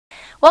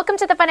Welcome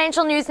to the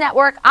Financial News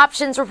Network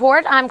Options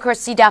Report. I'm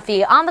Christy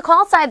Duffy. On the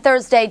call side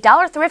Thursday,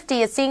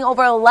 Thrifty is seeing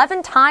over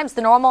 11 times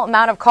the normal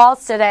amount of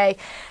calls today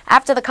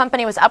after the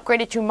company was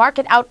upgraded to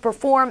Market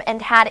Outperform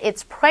and had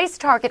its price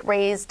target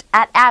raised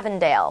at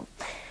Avondale.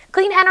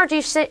 Clean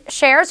energy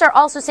shares are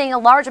also seeing a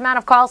large amount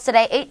of calls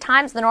today, 8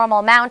 times the normal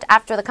amount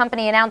after the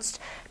company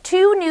announced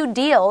 2 new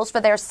deals for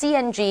their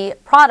CNG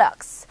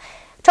products.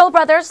 Toll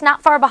Brothers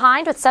not far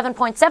behind with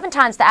 7.7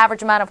 times the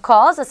average amount of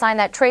calls, a sign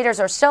that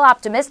traders are still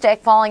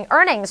optimistic following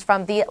earnings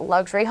from the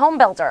luxury home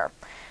builder.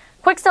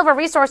 Quicksilver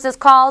Resources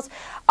calls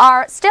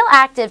are still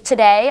active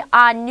today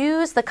on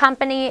news the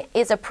company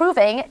is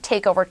approving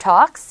takeover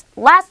talks.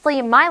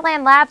 Lastly,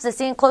 Mylan Labs is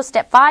seeing close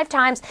to 5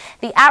 times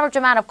the average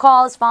amount of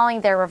calls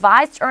following their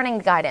revised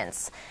earnings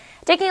guidance.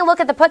 Taking a look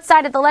at the put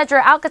side of the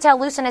ledger,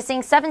 Alcatel-Lucent is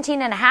seeing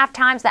 17.5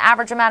 times the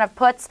average amount of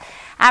puts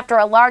after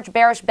a large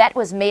bearish bet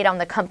was made on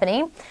the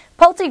company.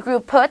 Pulte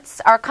Group puts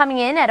are coming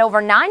in at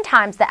over 9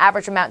 times the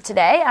average amount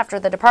today after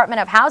the Department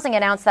of Housing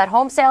announced that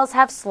home sales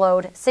have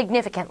slowed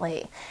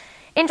significantly.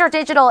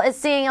 Interdigital is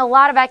seeing a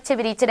lot of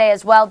activity today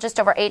as well, just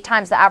over 8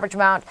 times the average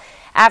amount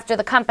after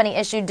the company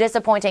issued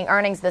disappointing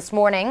earnings this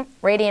morning.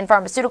 Radian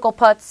Pharmaceutical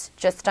puts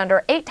just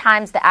under 8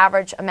 times the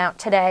average amount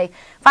today.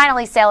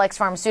 Finally, Salix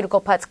Pharmaceutical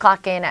puts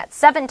clock in at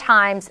 7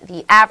 times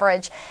the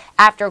average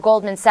after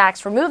Goldman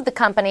Sachs removed the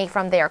company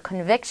from their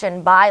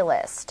conviction buy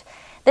list.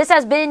 This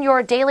has been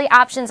your daily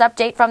options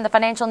update from the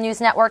Financial News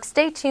Network.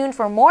 Stay tuned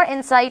for more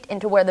insight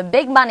into where the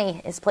big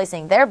money is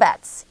placing their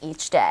bets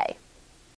each day.